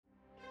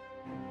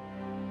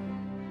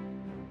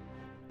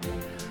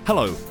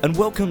Hello, and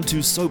welcome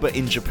to Sober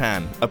in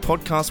Japan, a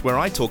podcast where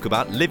I talk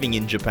about living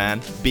in Japan,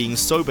 being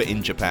sober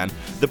in Japan,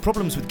 the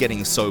problems with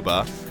getting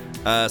sober,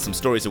 some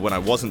stories of when I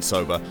wasn't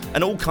sober,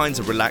 and all kinds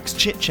of relaxed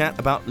chit-chat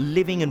about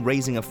living and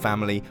raising a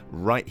family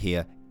right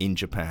here in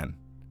Japan.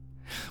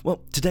 Well,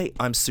 today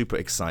I'm super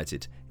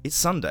excited. It's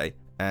Sunday,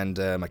 and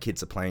my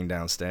kids are playing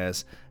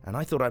downstairs, and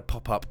I thought I'd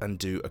pop up and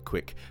do a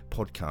quick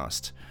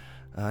podcast.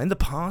 In the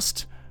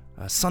past,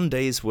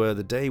 Sundays were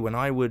the day when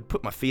I would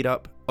put my feet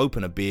up,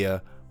 open a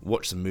beer,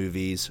 watch some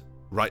movies,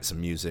 write some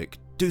music,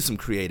 do some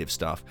creative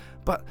stuff,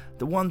 but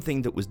the one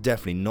thing that was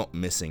definitely not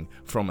missing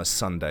from a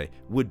Sunday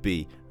would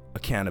be a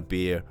can of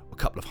beer, a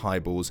couple of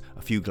highballs,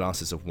 a few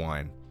glasses of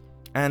wine.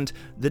 And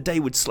the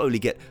day would slowly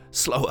get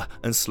slower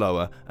and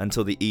slower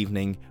until the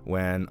evening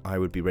when I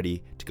would be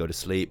ready to go to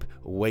sleep,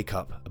 or wake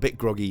up a bit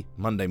groggy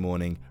Monday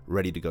morning,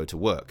 ready to go to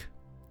work.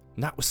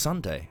 And that was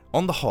Sunday,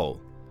 on the whole.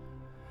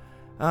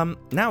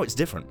 Now it's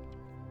different.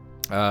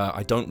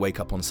 I don't wake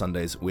up on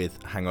Sundays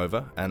with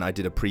hangover, and I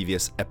did a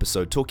previous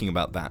episode talking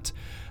about that,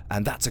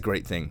 and that's a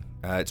great thing.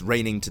 It's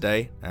raining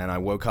today, and I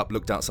woke up,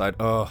 looked outside,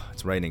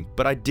 it's raining,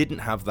 but I didn't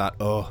have that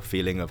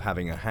feeling of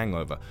having a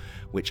hangover,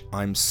 which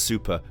I'm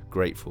super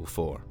grateful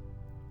for.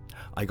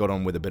 I got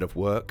on with a bit of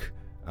work,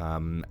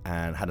 and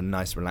had a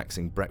nice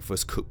relaxing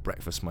breakfast, cooked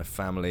breakfast for my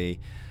family,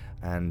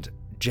 and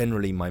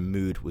generally my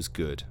mood was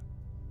good.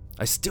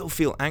 I still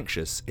feel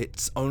anxious.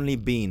 It's only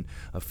been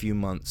a few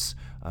months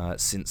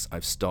since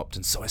I've stopped,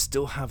 and so I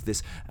still have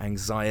this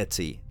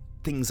anxiety,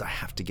 things I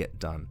have to get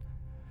done.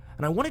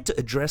 And I wanted to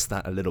address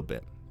that a little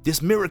bit.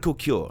 This miracle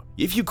cure.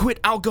 If you quit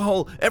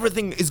alcohol,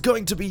 everything is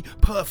going to be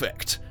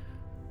perfect.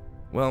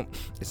 Well,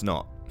 it's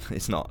not.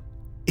 It's not.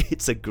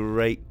 It's a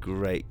great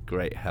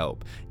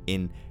help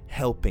in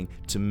helping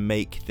to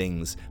make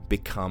things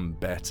become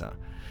better.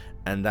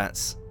 And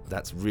that's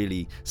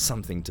really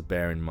something to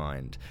bear in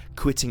mind.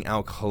 Quitting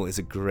alcohol is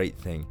a great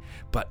thing,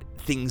 but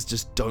things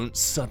just don't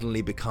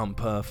suddenly become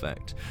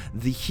perfect.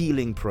 The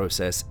healing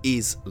process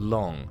is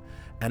long,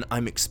 and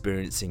I'm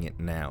experiencing it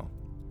now.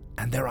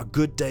 And there are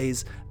good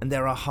days, and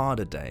there are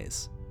harder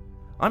days.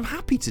 I'm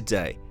happy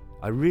today,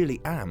 I really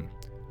am,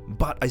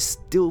 but I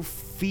still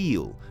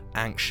feel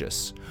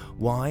anxious.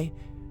 Why?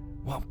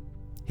 Well,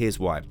 here's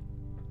why.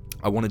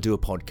 I want to do a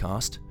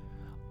podcast.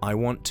 I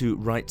want to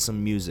write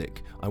some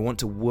music. I want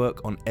to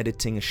work on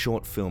editing a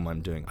short film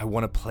I'm doing. I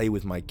want to play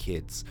with my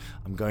kids.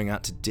 I'm going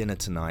out to dinner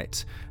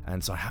tonight,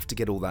 and so I have to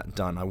get all that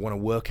done. I want to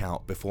work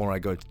out before I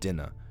go to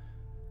dinner.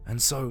 And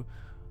so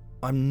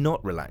I'm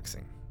not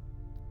relaxing.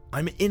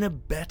 I'm in a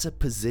better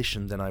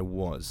position than I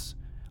was.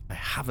 I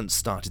haven't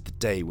started the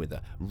day with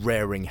a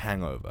raring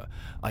hangover.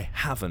 I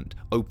haven't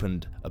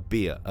opened a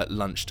beer at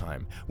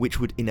lunchtime, which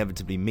would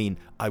inevitably mean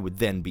I would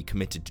then be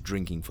committed to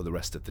drinking for the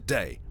rest of the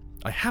day.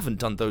 I haven't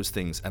done those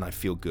things, and I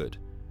feel good.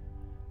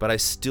 But I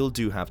still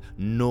do have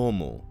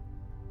normal,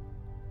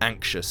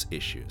 anxious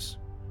issues.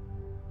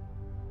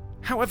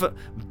 However,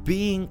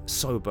 being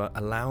sober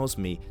allows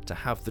me to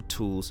have the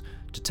tools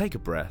to take a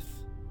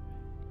breath,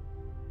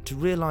 to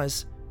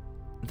realize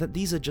that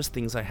these are just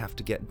things I have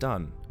to get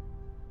done.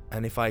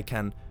 And if I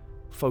can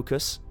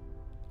focus,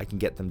 I can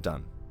get them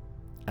done.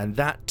 And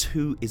that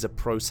too is a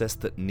process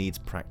that needs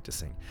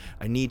practicing.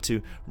 I need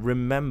to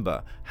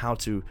remember how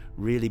to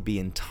really be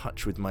in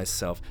touch with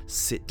myself,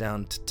 sit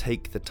down to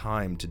take the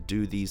time to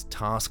do these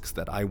tasks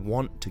that I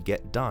want to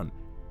get done.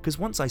 Because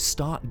once I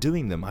start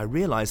doing them, I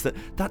realize that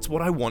that's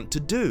what I want to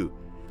do.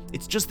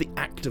 It's just the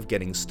act of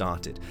getting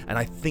started, and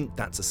I think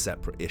that's a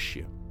separate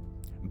issue.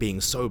 Being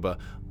sober,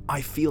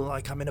 I feel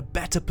like I'm in a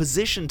better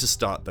position to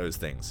start those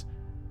things.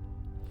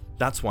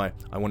 That's why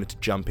I wanted to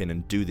jump in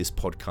and do this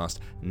podcast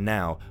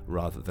now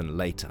rather than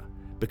later,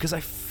 because I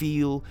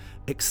feel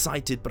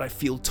excited, but I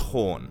feel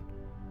torn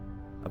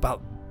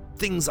about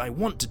things I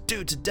want to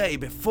do today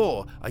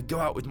before I go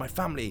out with my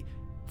family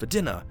for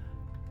dinner,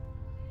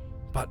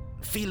 but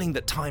feeling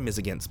that time is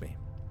against me.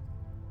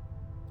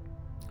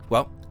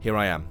 Well, here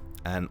I am,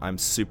 and I'm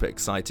super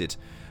excited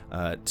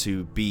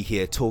to be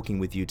here talking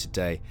with you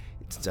today.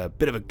 It's a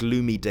bit of a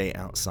gloomy day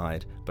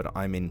outside, but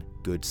I'm in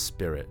good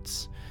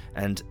spirits.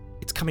 And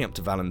it's coming up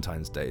to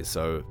Valentine's Day,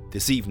 so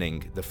this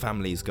evening the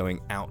family is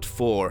going out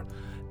for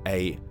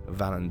a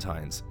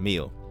Valentine's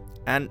meal.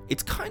 And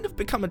it's kind of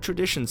become a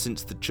tradition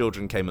since the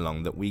children came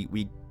along that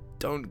we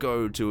don't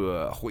go to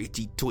a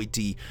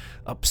hoity-toity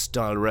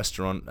upstyle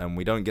restaurant, and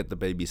we don't get the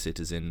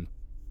babysitters in,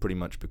 pretty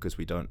much because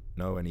we don't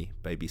know any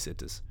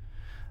babysitters.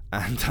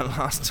 And the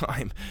last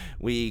time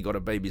we got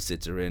a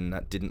babysitter in,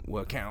 that didn't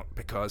work out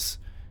because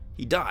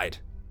he died.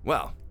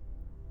 Well,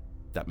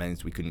 that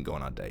means we couldn't go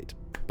on our date.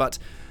 But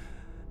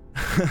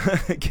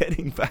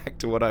getting back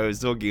to what I was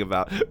talking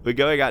about, we're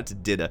going out to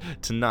dinner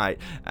tonight,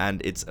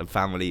 and it's a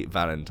family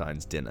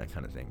Valentine's dinner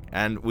kind of thing.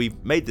 And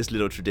we've made this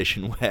little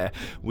tradition where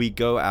we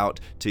go out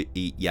to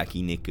eat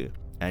yakiniku.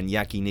 And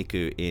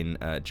yakiniku in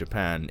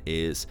Japan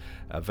is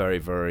a very,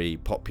 very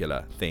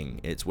popular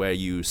thing. It's where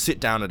you sit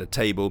down at a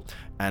table,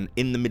 and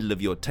in the middle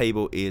of your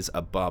table is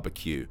a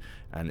barbecue.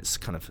 and it's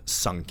kind of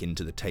sunk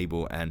into the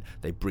table, and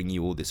they bring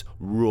you all this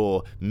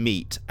raw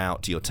meat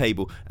out to your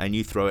table, and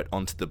you throw it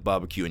onto the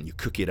barbecue and you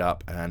cook it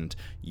up, and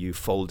you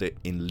fold it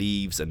in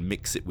leaves and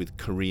mix it with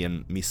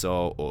Korean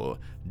miso or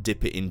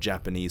dip it in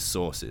Japanese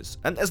sauces.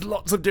 And there's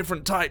lots of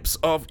different types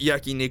of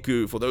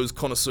yakiniku for those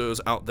connoisseurs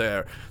out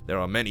there. There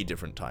are many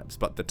different types,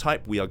 but the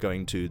type we are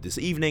going to this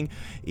evening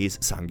is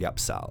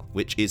samgyeopsal,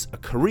 which is a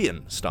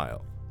Korean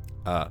style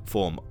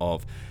form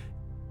of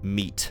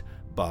meat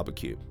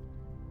barbecue.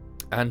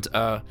 And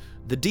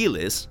the deal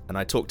is, and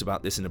I talked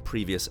about this in a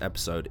previous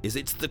episode, is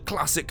it's the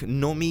classic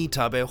nomi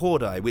tabe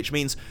hodai, which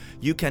means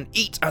you can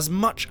eat as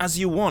much as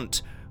you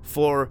want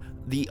for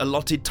the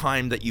allotted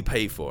time that you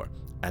pay for.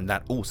 And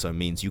that also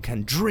means you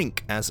can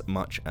drink as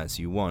much as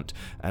you want.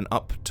 And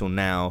up till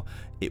now,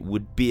 it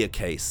would be a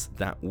case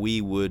that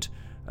we would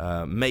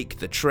make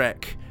the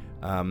trek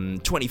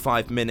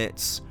 25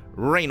 minutes,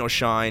 rain or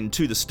shine,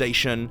 to the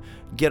station,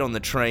 get on the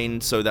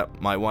train so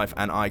that my wife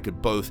and I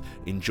could both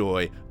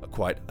enjoy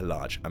quite a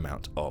large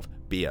amount of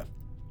beer.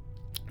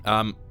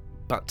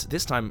 But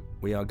this time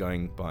we are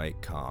going by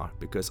car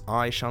because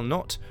I shall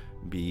not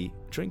be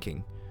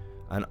drinking.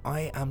 And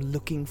I am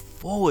looking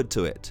forward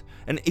to it.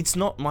 And it's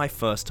not my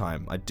first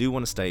time. I do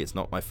want to say it's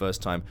not my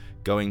first time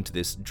going to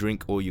this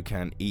drink all you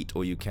can, eat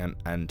all you can,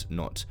 and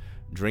not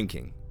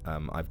drinking.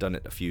 I've done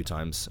it a few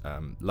times.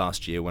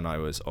 Last year when I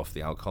was off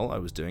the alcohol, I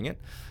was doing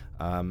it.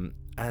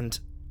 And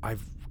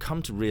I've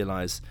come to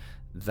realize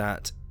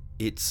that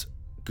it's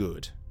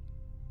good.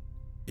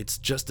 It's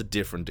just a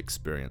different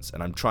experience,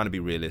 and I'm trying to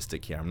be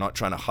realistic here. I'm not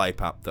trying to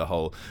hype up the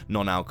whole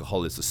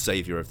non-alcohol is the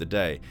savior of the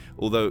day,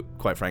 although,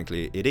 quite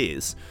frankly, it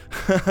is.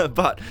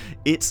 But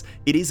it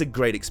is a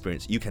great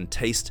experience. You can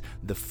taste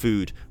the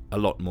food a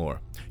lot more.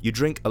 You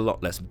drink a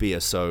lot less beer,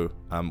 so,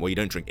 well, you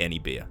don't drink any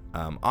beer.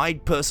 I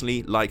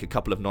personally like a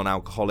couple of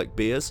non-alcoholic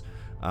beers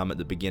at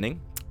the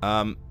beginning,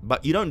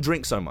 but you don't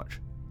drink so much.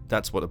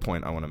 That's what the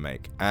point I want to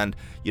make. And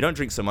you don't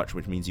drink so much,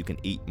 which means you can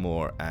eat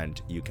more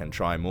and you can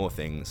try more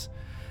things.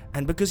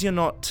 And because you're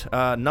not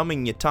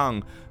numbing your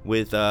tongue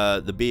with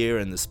the beer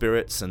and the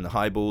spirits and the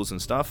highballs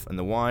and stuff and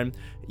the wine,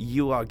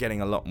 you are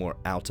getting a lot more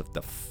out of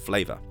the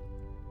flavor.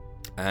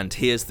 And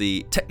here's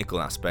the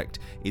technical aspect,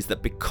 is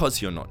that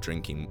because you're not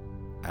drinking,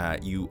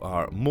 you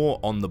are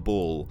more on the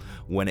ball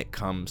when it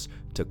comes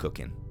to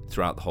cooking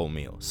throughout the whole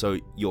meal. So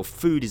your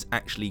food is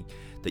actually,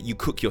 that you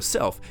cook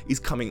yourself, is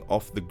coming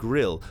off the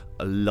grill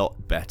a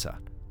lot better.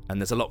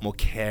 And there's a lot more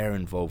care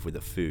involved with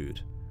the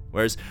food.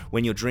 Whereas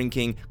when you're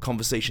drinking,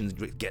 conversations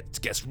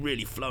gets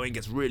really flowing,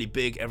 gets really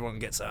big, everyone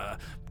gets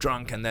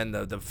drunk, and then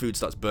the food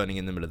starts burning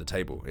in the middle of the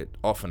table. It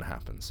often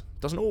happens.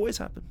 Doesn't always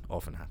happen,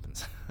 often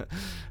happens.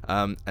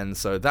 And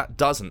so that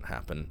doesn't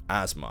happen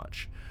as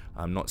much.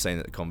 I'm not saying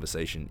that the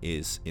conversation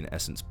is, in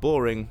essence,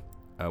 boring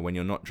when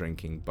you're not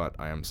drinking, but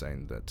I am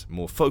saying that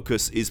more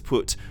focus is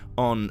put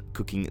on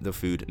cooking the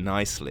food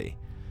nicely.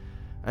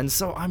 And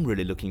so I'm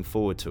really looking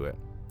forward to it.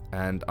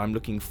 And I'm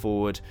looking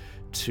forward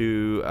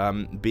to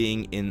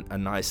being in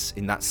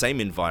that same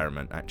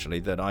environment,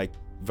 actually, that I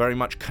very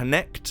much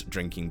connect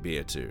drinking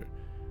beer to.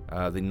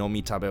 The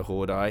nomi tabe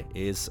hodai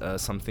is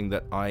something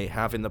that I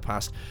have in the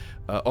past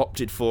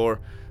opted for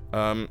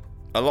a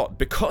lot,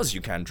 because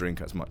you can drink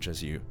as much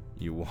as you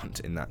want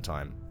in that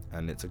time,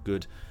 and it's a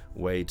good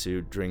way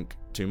to drink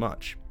too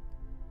much.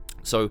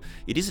 So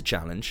it is a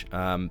challenge.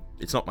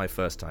 It's not my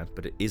first time,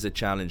 but it is a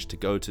challenge to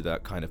go to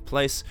that kind of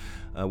place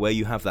where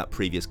you have that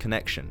previous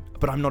connection.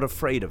 But I'm not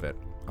afraid of it.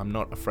 I'm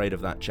not afraid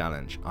of that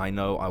challenge. I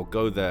know I'll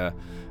go there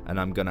and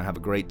I'm going to have a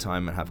great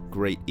time and have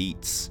great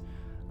eats.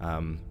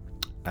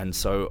 And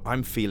so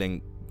I'm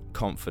feeling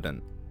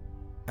confident.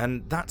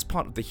 And that's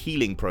part of the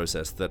healing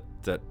process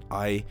that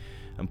I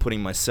am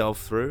putting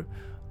myself through.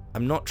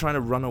 I'm not trying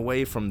to run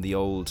away from the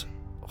old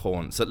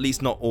haunts, at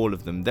least not all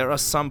of them. There are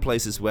some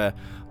places where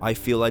I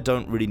feel I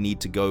don't really need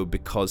to go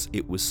because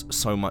it was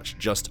so much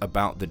just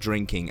about the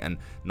drinking and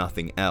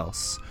nothing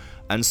else.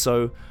 And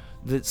so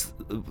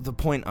the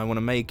point I want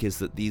to make is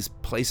that these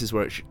places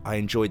where I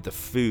enjoyed the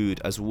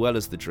food as well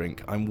as the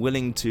drink, I'm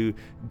willing to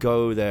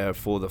go there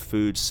for the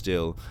food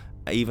still,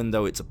 even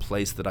though it's a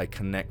place that I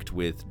connect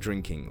with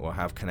drinking, or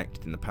have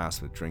connected in the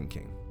past with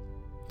drinking.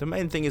 The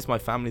main thing is my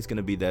family's going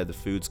to be there, the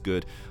food's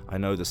good, I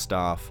know the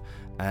staff,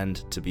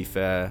 and to be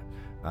fair,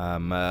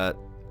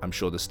 I'm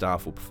sure the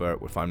staff will prefer it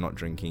if I'm not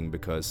drinking,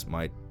 because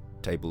my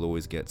table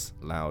always gets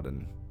loud,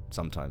 and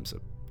sometimes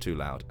too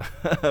loud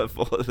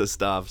for the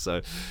staff,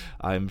 so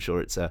I'm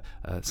sure it's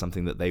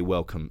something that they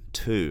welcome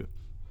too.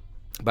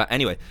 But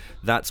anyway,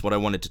 that's what I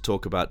wanted to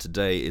talk about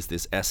today, is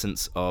this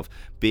essence of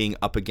being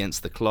up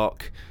against the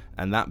clock,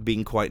 and that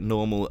being quite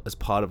normal as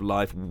part of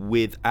life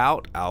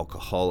without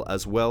alcohol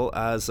as well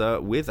as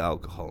with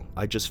alcohol.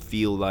 I just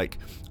feel like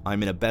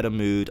I'm in a better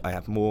mood, I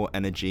have more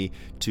energy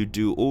to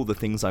do all the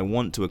things I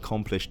want to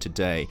accomplish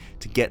today,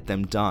 to get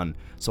them done,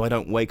 so I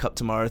don't wake up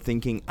tomorrow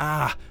thinking,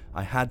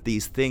 I had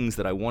these things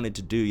that I wanted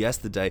to do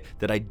yesterday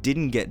that I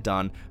didn't get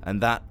done,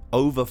 and that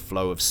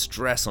overflow of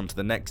stress onto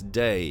the next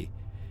day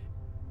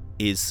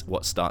is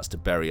what starts to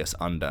bury us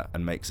under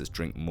and makes us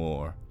drink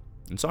more.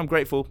 And so I'm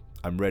grateful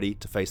I'm ready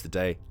to face the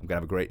day. I'm going to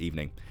have a great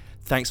evening.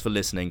 Thanks for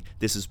listening.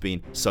 This has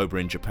been Sober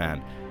in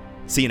Japan.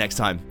 See you next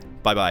time.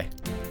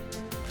 Bye-bye.